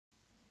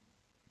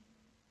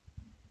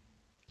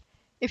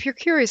If you're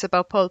curious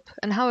about Pulp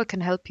and how it can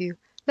help you,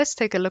 let's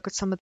take a look at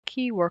some of the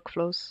key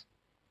workflows.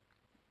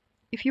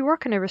 If you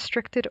work in a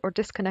restricted or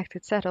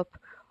disconnected setup,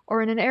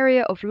 or in an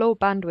area of low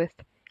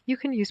bandwidth, you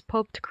can use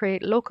Pulp to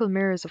create local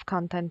mirrors of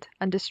content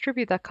and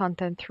distribute that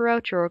content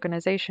throughout your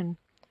organization.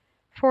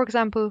 For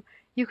example,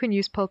 you can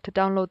use Pulp to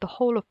download the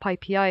whole of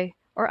PyPI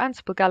or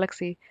Ansible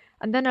Galaxy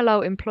and then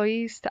allow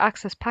employees to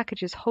access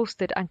packages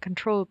hosted and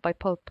controlled by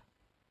Pulp.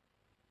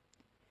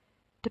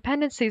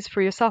 Dependencies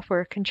for your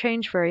software can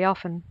change very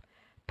often.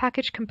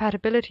 Package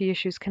compatibility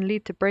issues can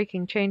lead to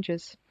breaking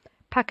changes.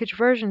 Package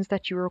versions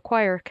that you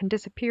require can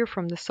disappear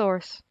from the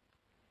source.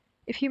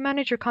 If you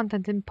manage your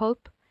content in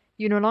Pulp,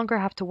 you no longer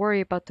have to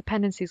worry about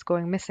dependencies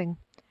going missing.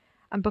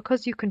 And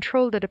because you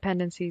control the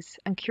dependencies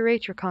and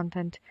curate your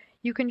content,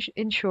 you can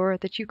ensure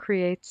that you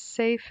create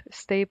safe,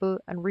 stable,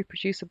 and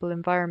reproducible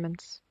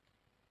environments.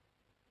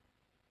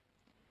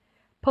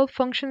 Pulp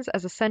functions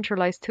as a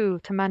centralized tool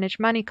to manage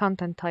many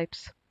content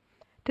types.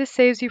 This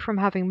saves you from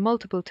having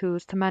multiple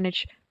tools to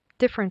manage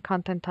different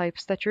content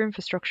types that your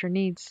infrastructure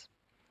needs.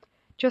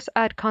 Just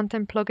add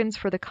content plugins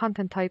for the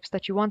content types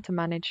that you want to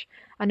manage,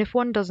 and if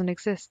one doesn't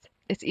exist,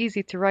 it's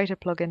easy to write a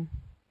plugin.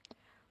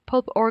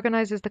 Pulp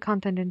organizes the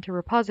content into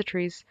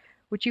repositories,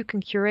 which you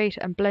can curate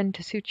and blend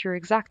to suit your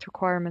exact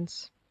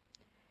requirements.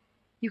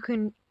 You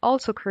can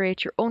also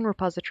create your own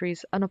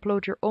repositories and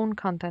upload your own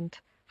content.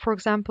 For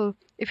example,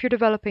 if you're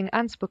developing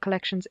Ansible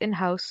collections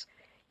in-house,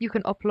 you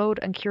can upload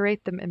and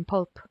curate them in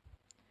Pulp.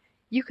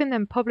 You can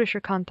then publish your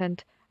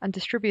content and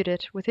distribute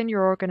it within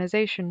your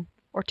organization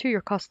or to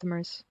your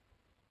customers.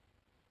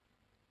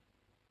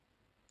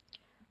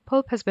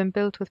 Pulp has been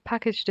built with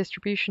package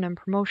distribution and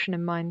promotion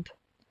in mind.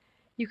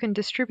 You can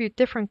distribute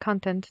different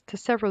content to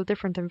several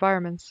different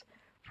environments,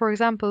 for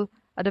example,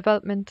 a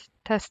development,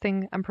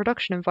 testing, and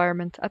production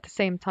environment at the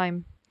same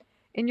time.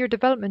 In your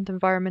development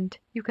environment,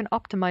 you can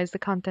optimize the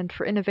content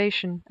for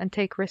innovation and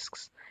take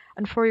risks,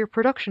 and for your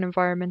production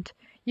environment,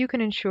 you can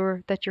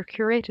ensure that your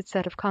curated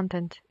set of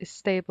content is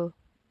stable.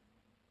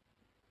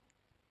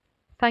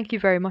 Thank you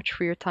very much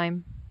for your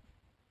time.